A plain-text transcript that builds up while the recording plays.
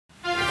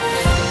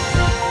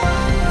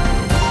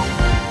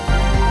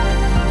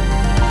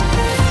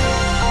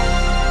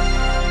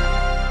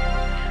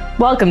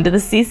Welcome to the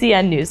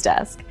CCN News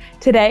Desk.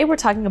 Today we're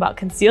talking about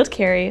concealed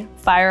carry,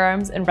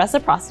 firearms, and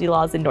reciprocity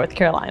laws in North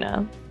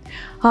Carolina.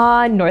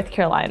 North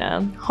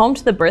Carolina, home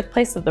to the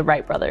birthplace of the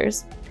Wright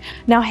brothers.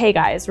 Now hey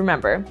guys,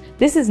 remember,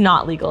 this is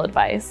not legal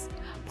advice.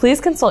 Please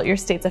consult your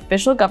state's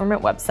official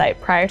government website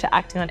prior to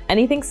acting on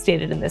anything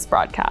stated in this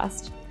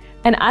broadcast.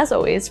 And as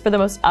always, for the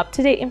most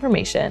up-to-date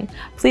information,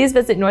 please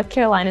visit North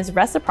Carolina's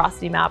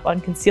reciprocity map on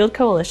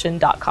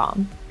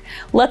concealedcoalition.com.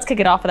 Let's kick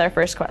it off with our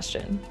first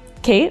question.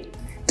 Kate?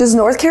 Does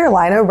North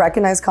Carolina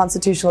recognize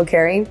constitutional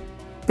carry?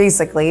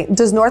 Basically,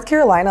 does North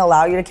Carolina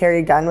allow you to carry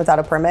a gun without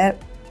a permit?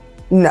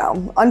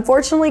 No.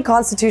 Unfortunately,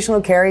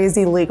 constitutional carry is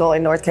illegal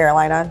in North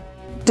Carolina.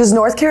 Does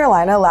North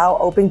Carolina allow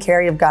open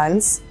carry of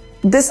guns?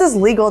 This is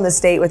legal in the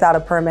state without a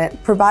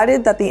permit,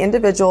 provided that the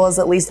individual is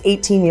at least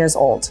 18 years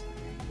old.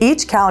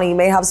 Each county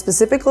may have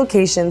specific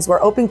locations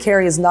where open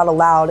carry is not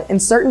allowed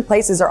and certain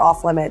places are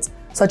off limits,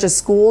 such as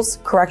schools,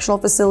 correctional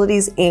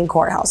facilities, and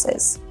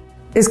courthouses.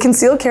 Is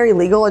concealed carry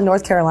legal in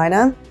North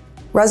Carolina?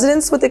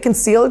 Residents with a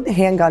concealed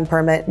handgun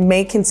permit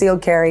may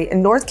concealed carry,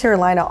 and North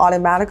Carolina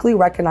automatically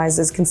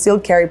recognizes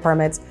concealed carry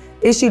permits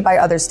issued by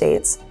other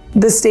states.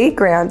 The state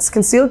grants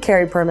concealed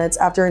carry permits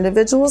after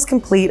individuals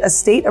complete a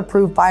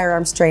state-approved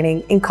firearms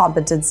training and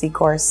competency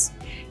course.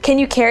 Can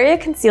you carry a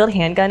concealed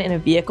handgun in a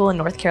vehicle in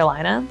North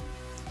Carolina?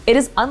 It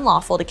is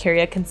unlawful to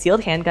carry a concealed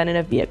handgun in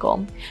a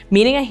vehicle,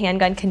 meaning a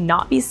handgun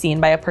cannot be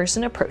seen by a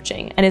person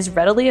approaching and is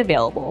readily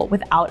available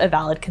without a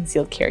valid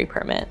concealed carry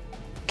permit.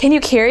 Can you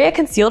carry a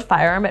concealed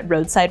firearm at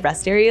roadside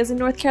rest areas in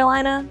North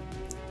Carolina?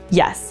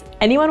 Yes,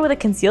 anyone with a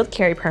concealed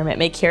carry permit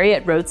may carry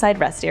at roadside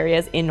rest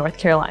areas in North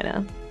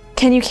Carolina.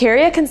 Can you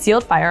carry a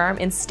concealed firearm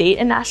in state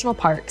and national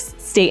parks,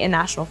 state and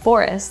national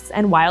forests,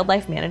 and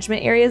wildlife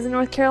management areas in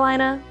North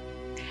Carolina?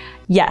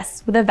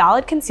 Yes, with a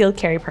valid concealed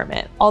carry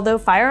permit, although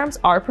firearms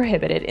are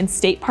prohibited in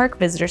state park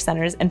visitor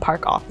centers and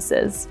park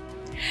offices.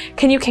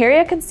 Can you carry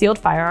a concealed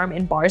firearm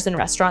in bars and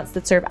restaurants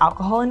that serve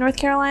alcohol in North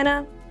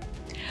Carolina?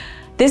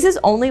 This is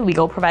only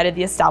legal provided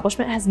the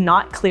establishment has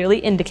not clearly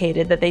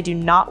indicated that they do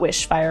not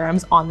wish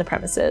firearms on the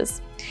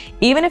premises.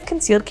 Even if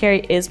concealed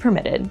carry is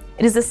permitted,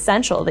 it is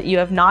essential that you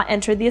have not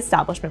entered the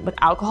establishment with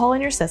alcohol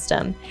in your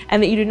system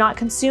and that you do not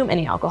consume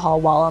any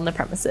alcohol while on the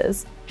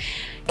premises.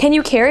 Can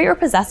you carry or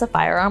possess a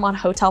firearm on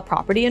hotel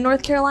property in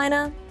North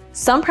Carolina?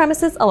 Some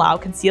premises allow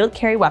concealed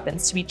carry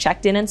weapons to be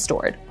checked in and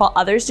stored, while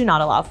others do not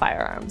allow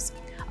firearms.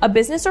 A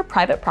business or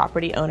private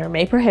property owner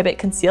may prohibit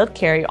concealed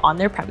carry on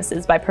their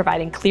premises by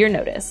providing clear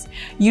notice,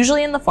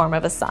 usually in the form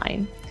of a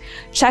sign.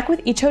 Check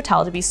with each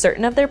hotel to be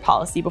certain of their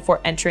policy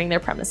before entering their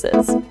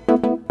premises.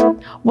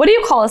 What do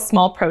you call a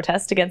small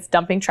protest against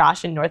dumping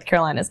trash in North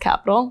Carolina's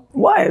capital?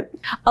 What?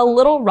 A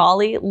little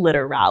Raleigh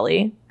litter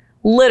rally.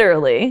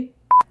 Literally.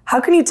 How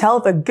can you tell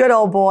if a good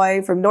old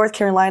boy from North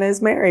Carolina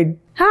is married?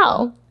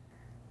 How?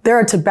 There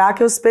are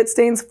tobacco spit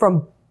stains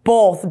from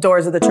both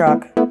doors of the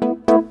truck.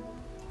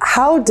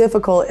 How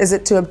difficult is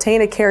it to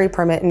obtain a carry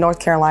permit in North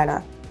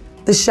Carolina?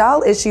 The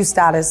shall issue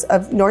status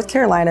of North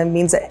Carolina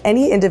means that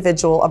any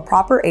individual of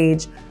proper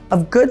age,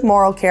 of good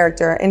moral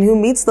character, and who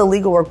meets the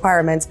legal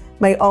requirements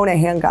may own a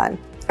handgun.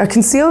 A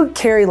concealed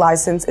carry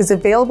license is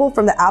available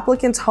from the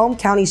applicant's home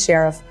county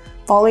sheriff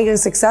following a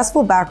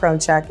successful background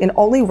check, and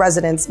only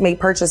residents may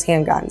purchase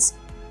handguns.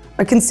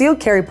 A concealed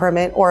carry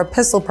permit or a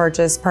pistol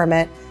purchase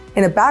permit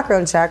and a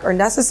background check are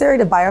necessary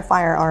to buy a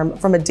firearm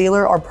from a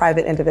dealer or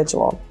private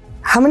individual.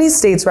 How many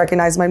states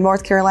recognize my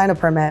North Carolina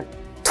permit?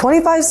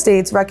 25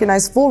 states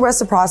recognize full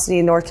reciprocity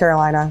in North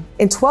Carolina,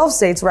 and 12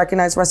 states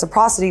recognize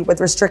reciprocity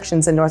with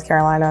restrictions in North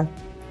Carolina.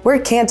 Where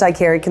can't I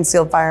carry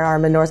concealed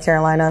firearm in North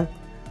Carolina?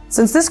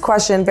 Since this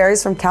question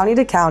varies from county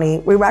to county,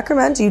 we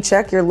recommend you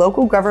check your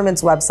local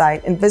government's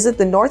website and visit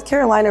the North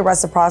Carolina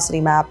Reciprocity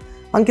map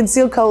on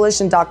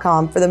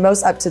concealedcoalition.com for the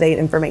most up-to-date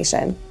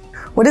information.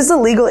 What is the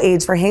legal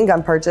age for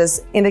handgun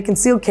purchase and a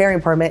concealed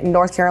carry permit in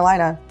North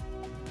Carolina?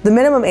 The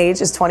minimum age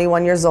is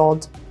 21 years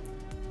old.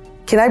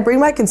 Can I bring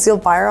my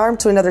concealed firearm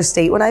to another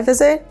state when I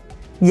visit?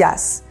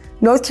 Yes.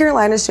 North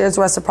Carolina shares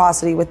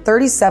reciprocity with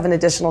 37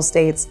 additional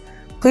states.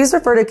 Please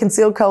refer to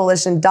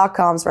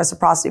concealedcoalition.com's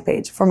reciprocity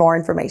page for more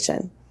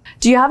information.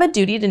 Do you have a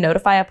duty to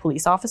notify a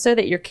police officer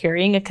that you're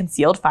carrying a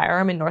concealed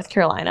firearm in North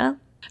Carolina?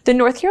 The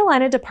North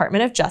Carolina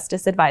Department of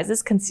Justice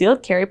advises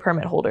concealed carry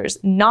permit holders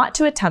not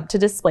to attempt to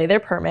display their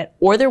permit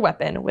or their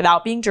weapon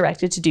without being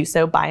directed to do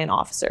so by an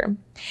officer.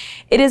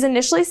 It is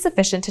initially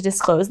sufficient to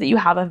disclose that you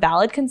have a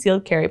valid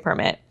concealed carry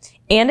permit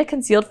and a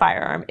concealed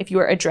firearm if you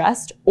are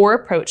addressed or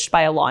approached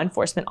by a law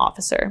enforcement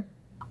officer.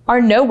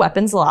 Are no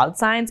weapons allowed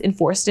signs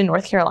enforced in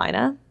North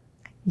Carolina?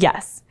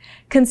 Yes.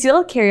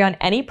 Concealed carry on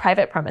any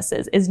private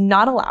premises is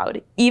not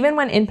allowed, even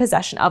when in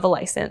possession of a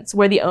license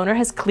where the owner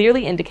has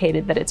clearly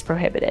indicated that it's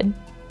prohibited.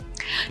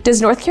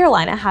 Does North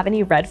Carolina have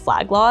any red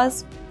flag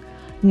laws?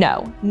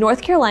 No,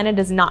 North Carolina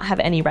does not have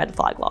any red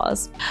flag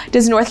laws.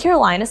 Does North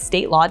Carolina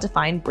state law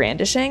define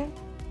brandishing?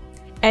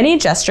 Any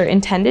gesture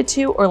intended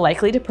to or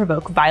likely to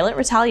provoke violent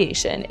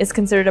retaliation is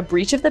considered a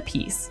breach of the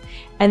peace,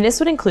 and this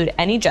would include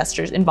any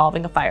gestures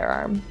involving a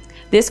firearm.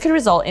 This could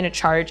result in a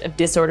charge of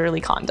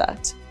disorderly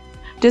conduct.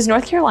 Does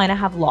North Carolina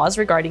have laws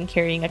regarding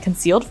carrying a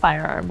concealed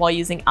firearm while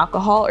using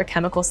alcohol or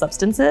chemical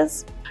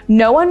substances?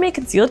 No one may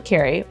concealed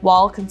carry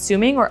while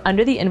consuming or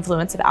under the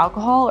influence of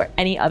alcohol or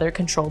any other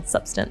controlled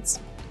substance.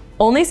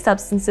 Only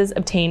substances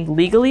obtained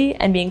legally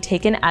and being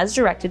taken as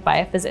directed by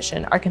a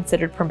physician are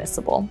considered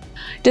permissible.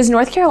 Does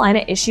North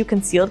Carolina issue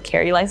concealed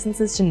carry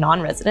licenses to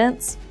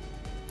non-residents?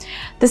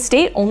 The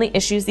state only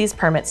issues these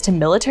permits to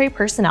military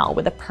personnel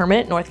with a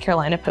permanent North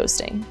Carolina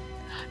posting.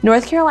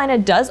 North Carolina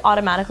does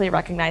automatically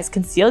recognize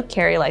concealed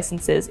carry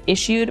licenses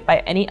issued by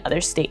any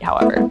other state,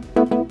 however.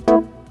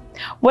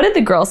 What did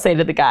the girl say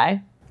to the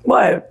guy?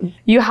 What?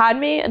 You had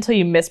me until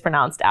you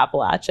mispronounced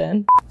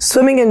Appalachian.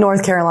 Swimming in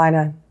North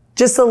Carolina.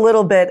 Just a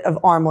little bit of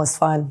armless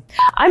fun.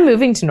 I'm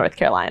moving to North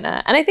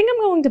Carolina, and I think I'm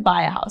going to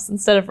buy a house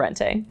instead of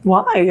renting.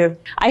 Why?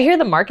 I hear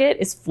the market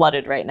is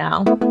flooded right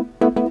now.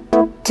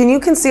 Can you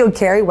concealed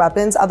carry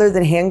weapons other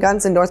than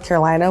handguns in North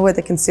Carolina with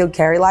a concealed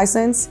carry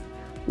license?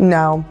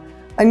 No.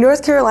 A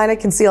North Carolina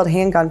concealed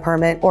handgun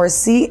permit, or a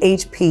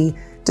CHP,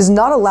 does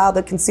not allow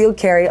the concealed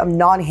carry of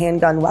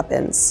non-handgun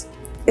weapons.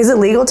 Is it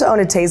legal to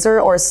own a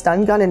taser or a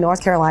stun gun in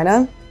North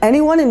Carolina?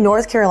 Anyone in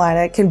North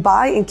Carolina can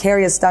buy and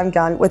carry a stun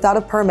gun without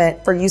a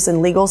permit for use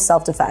in legal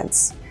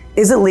self-defense.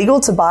 Is it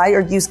legal to buy or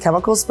use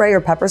chemical spray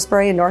or pepper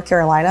spray in North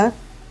Carolina?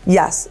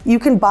 Yes, you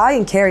can buy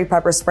and carry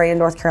pepper spray in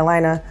North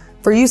Carolina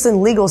for use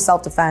in legal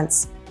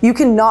self-defense. You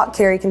cannot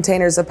carry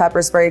containers of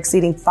pepper spray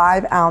exceeding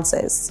 5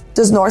 ounces.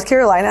 Does North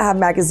Carolina have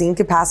magazine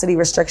capacity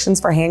restrictions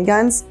for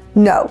handguns?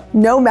 No,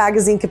 no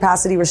magazine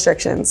capacity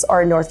restrictions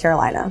are in North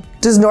Carolina.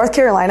 Does North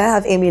Carolina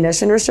have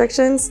ammunition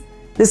restrictions?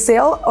 The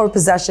sale or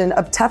possession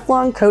of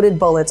Teflon-coated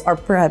bullets are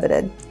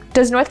prohibited.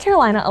 Does North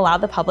Carolina allow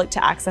the public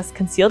to access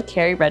concealed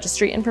carry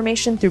registry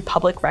information through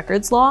public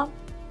records law?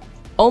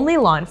 Only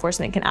law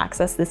enforcement can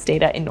access this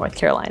data in North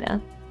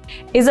Carolina.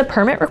 Is a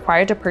permit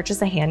required to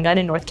purchase a handgun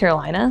in North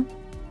Carolina?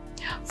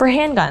 For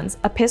handguns,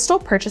 a pistol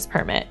purchase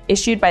permit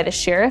issued by the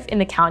sheriff in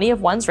the county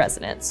of one's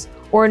residence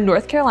or a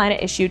North Carolina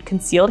issued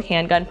concealed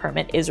handgun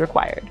permit is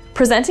required.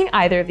 Presenting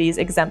either of these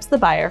exempts the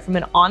buyer from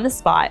an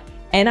on-the-spot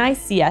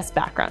NICS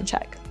background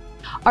check.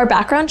 Are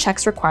background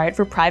checks required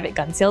for private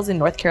gun sales in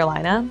North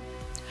Carolina?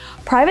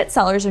 Private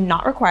sellers are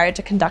not required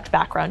to conduct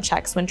background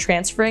checks when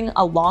transferring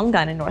a long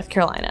gun in North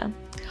Carolina,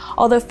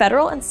 although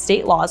federal and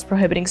state laws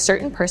prohibiting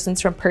certain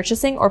persons from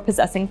purchasing or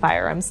possessing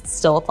firearms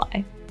still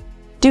apply.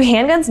 Do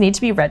handguns need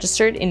to be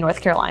registered in North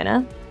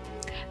Carolina?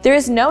 There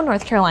is no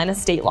North Carolina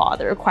state law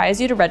that requires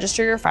you to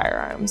register your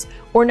firearms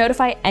or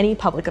notify any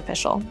public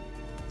official.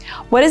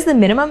 What is the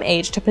minimum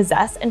age to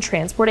possess and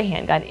transport a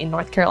handgun in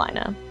North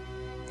Carolina?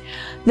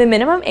 The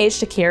minimum age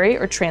to carry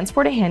or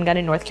transport a handgun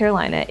in North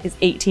Carolina is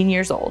 18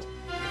 years old.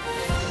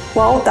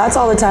 Well, that's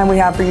all the time we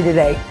have for you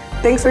today.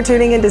 Thanks for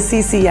tuning into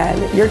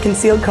CCN, your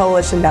Concealed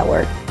Coalition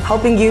Network,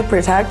 helping you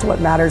protect what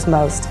matters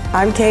most.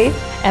 I'm Kate.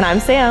 And I'm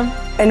Sam.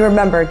 And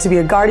remember to be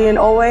a guardian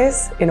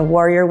always and a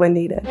warrior when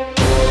needed.